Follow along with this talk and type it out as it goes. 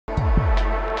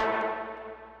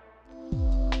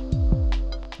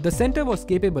The center was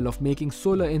capable of making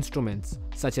solar instruments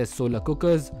such as solar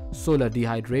cookers, solar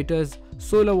dehydrators,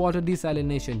 solar water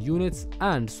desalination units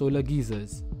and solar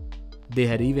geysers. They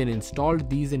had even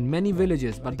installed these in many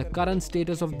villages, but the current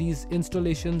status of these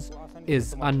installations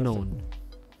is unknown.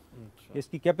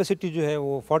 इसकी capacity जो है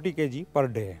वो 40 kg per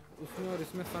day है। उसमें और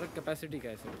इसमें फ़र्क capacity का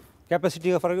है सर?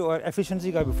 कैपेसिटी का फ़र्क है और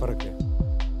एफिशिएंसी का भी फ़र्क है।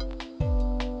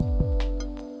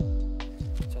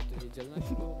 अच्छा, तो ये जलना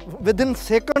शुरू होगा? Within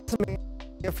seconds में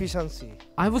efficiency.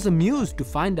 I was amused to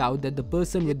find out that the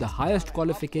person with the highest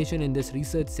qualification in this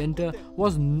research center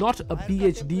was not a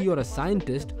PhD or a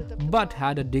scientist, but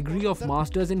had a degree of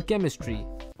masters in chemistry.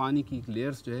 पानी की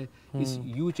layers जो है इस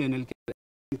U channel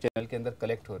के अंदर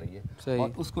collect हो रही है और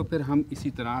उसको फिर हम इसी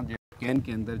तरह जो कैन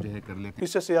के अंदर जो है कर लेते हैं।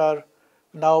 PCCR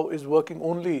now is working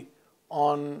only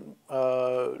on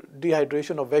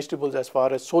dehydration of vegetables as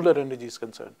far as solar energy is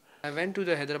concerned. I went to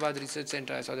the Hyderabad Research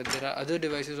Center. I saw that there are other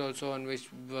devices also on which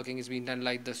working is being done,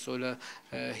 like the solar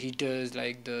heaters,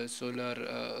 like the solar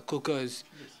cookers.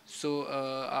 So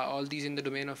are all these in the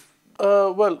domain of?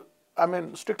 Well, I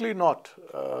mean, strictly not.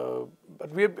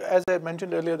 But we, as I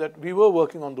mentioned earlier, that we were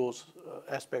working on those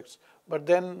aspects. But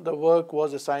then the work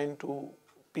was assigned to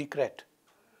PCRET.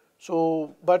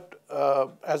 So, but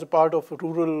as a part of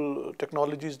Rural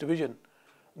Technologies Division,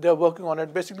 they are working on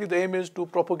it. Basically, the aim is to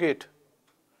propagate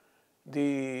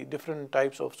the different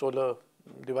types of solar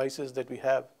devices that we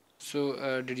have.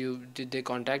 So, did they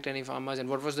contact any farmers, and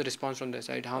what was the response from their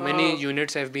side? How many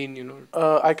units have been,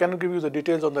 I cannot give you the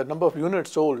details on the number of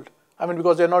units sold. I mean,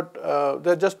 because they're not,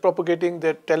 they're just propagating,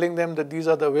 they're telling them that these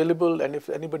are the available, and if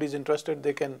anybody is interested,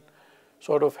 they can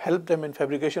sort of help them in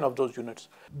fabrication of those units.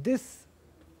 This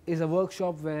is a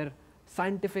workshop where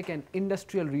scientific and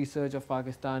industrial research of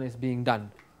Pakistan is being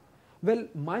done. Well,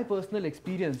 my personal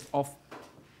experience of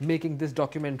making this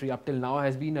documentary up till now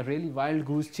has been a really wild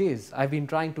goose chase. I've been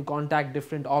trying to contact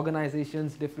different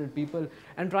organizations, different people,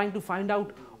 and trying to find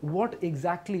out what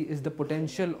exactly is the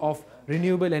potential of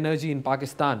renewable energy in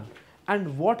Pakistan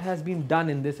and what has been done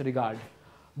in this regard.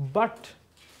 But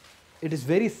it is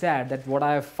very sad that what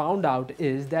I have found out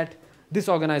is that this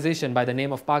organization by the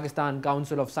name of Pakistan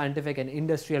Council of Scientific and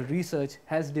Industrial Research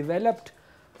has developed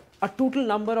a total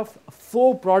number of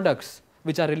 4 products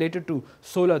which are related to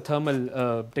solar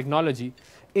thermal technology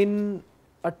in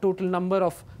a total number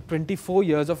of 24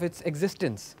 years of its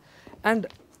existence. And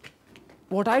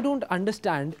what I don't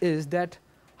understand is that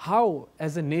how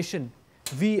as a nation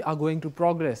we are going to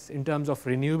progress in terms of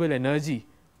renewable energy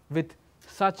with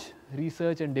such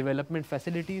research and development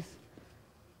facilities.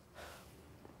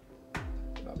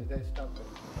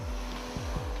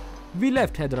 We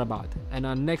left Hyderabad and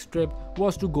our next trip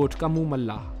was to Gotkamu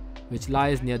Mallah, which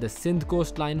lies near the Sindh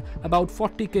coastline about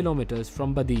 40 kilometers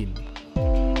from Badil.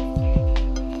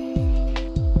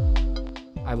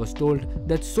 I was told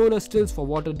that solar stills for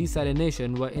water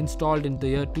desalination were installed in the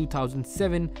year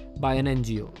 2007 by an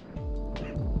NGO.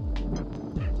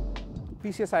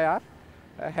 PCSIR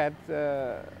had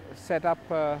set up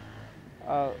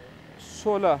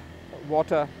solar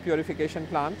water purification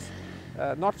plants,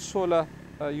 not solar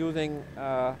using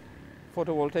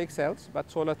photovoltaic cells,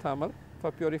 but solar thermal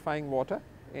for purifying water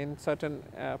in certain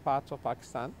parts of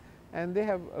Pakistan, and they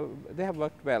have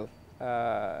worked well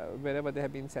wherever they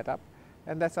have been set up,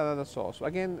 and that's another source.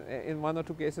 Again, in 1 or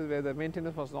 2 cases where the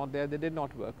maintenance was not there, they did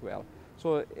not work well.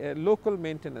 So local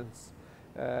maintenance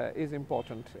is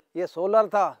important. ये solar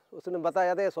था, उसने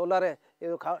बताया था ये solar है,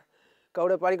 ये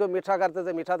कौड़े पानी को मीठा करते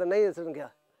थे, मीठा तो नहीं इसने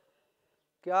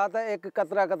क्या आता है, एक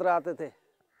कतरा कतरा आते थे,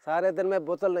 सारे दिन में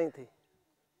बोतल नहीं थी,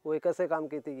 वो कैसे काम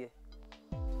की थी ये.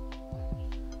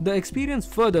 The experience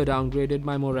further downgraded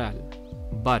my morale,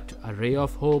 but a ray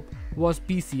of hope was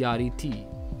PCRET,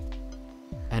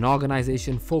 an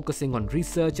organization focusing on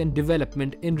research and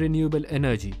development in renewable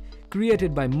energy,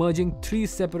 created by merging 3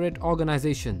 separate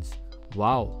organizations.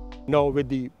 Wow! Now with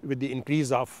the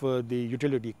increase of the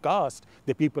utility cost,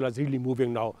 the people are really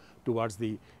moving now towards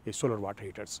the solar water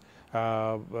heaters.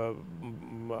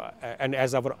 And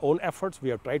as our own efforts, we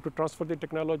have tried to transfer the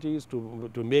technologies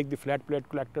to make the flat plate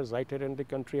collectors right here in the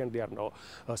country, and they are now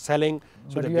selling.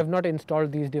 So but you have not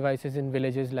installed these devices in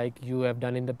villages like you have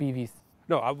done in the PVs?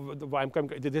 No,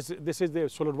 this is the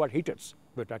solar water heaters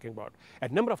we're talking about. A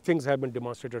number of things have been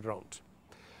demonstrated around.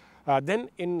 Then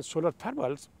in solar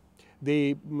thermals,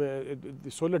 the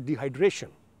solar dehydration,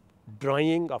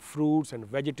 drying of fruits and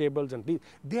vegetables, and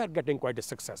they are getting quite a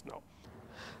success now.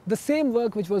 The same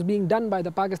work which was being done by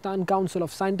the Pakistan Council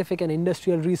of Scientific and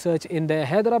Industrial Research in the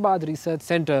Hyderabad Research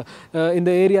Center in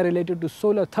the area related to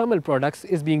solar thermal products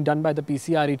is being done by the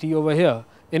PCRET over here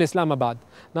in Islamabad.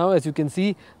 Now as you can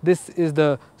see, this is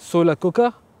the solar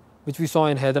cooker which we saw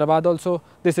in Hyderabad also.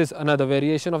 This is another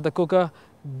variation of the cooker.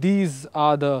 These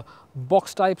are the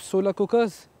box type solar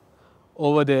cookers.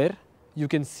 Over there you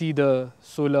can see the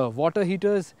solar water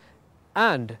heaters,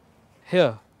 and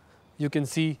here you can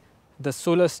see the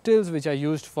solar stills which are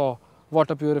used for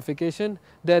water purification.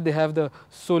 There they have the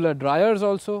solar dryers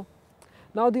also.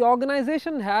 Now the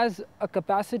organization has a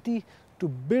capacity to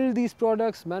build these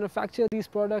products, manufacture these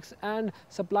products and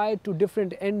supply it to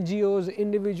different NGOs,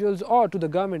 individuals, or to the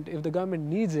government if the government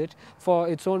needs it for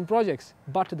its own projects.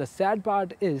 But the sad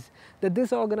part is that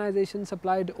this organization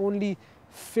supplied only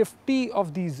 50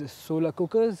 of these solar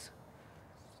cookers,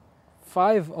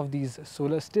 5 of these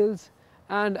solar stills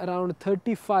and around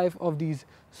 35 of these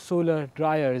solar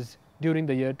dryers during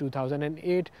the year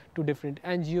 2008 to different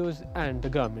NGOs and the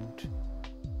government.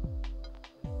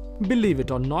 Believe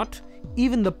it or not,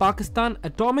 even the Pakistan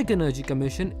Atomic Energy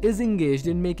Commission is engaged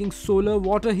in making solar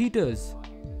water heaters.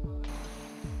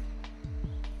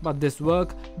 But this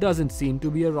work doesn't seem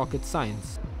to be a rocket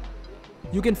science.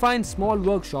 You can find small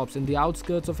workshops in the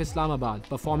outskirts of Islamabad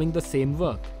performing the same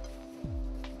work.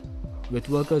 With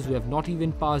workers who have not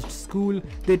even passed school,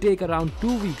 they take around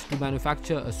 2 weeks to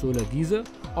manufacture a solar geyser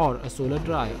or a solar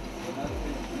dryer.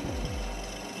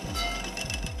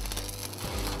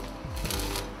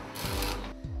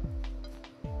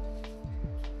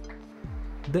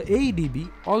 The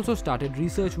AEDB also started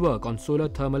research work on solar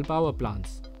thermal power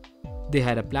plants. They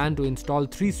had a plan to install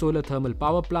 3 solar thermal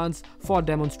power plants for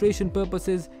demonstration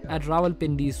purposes at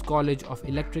Rawalpindi's College of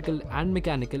Electrical and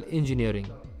Mechanical Engineering.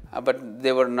 But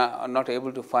they were not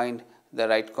able to find the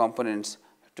right components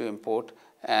to import,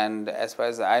 and as far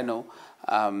as I know,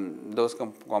 those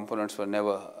components were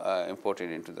never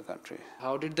imported into the country.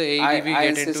 How did the AEDB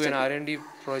get into an R&D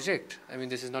project? I mean,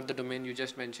 this is not the domain, you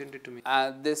just mentioned it to me.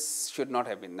 This should not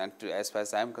have been done, as far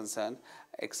as I am concerned,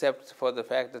 except for the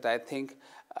fact that I think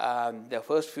the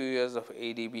first few years of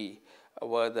AEDB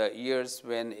were the years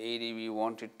when AEDB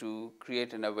wanted to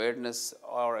create an awareness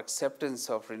or acceptance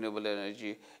of renewable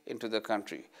energy into the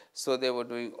country. So they were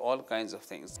doing all kinds of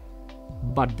things.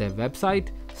 But their website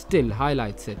still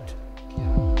highlights it.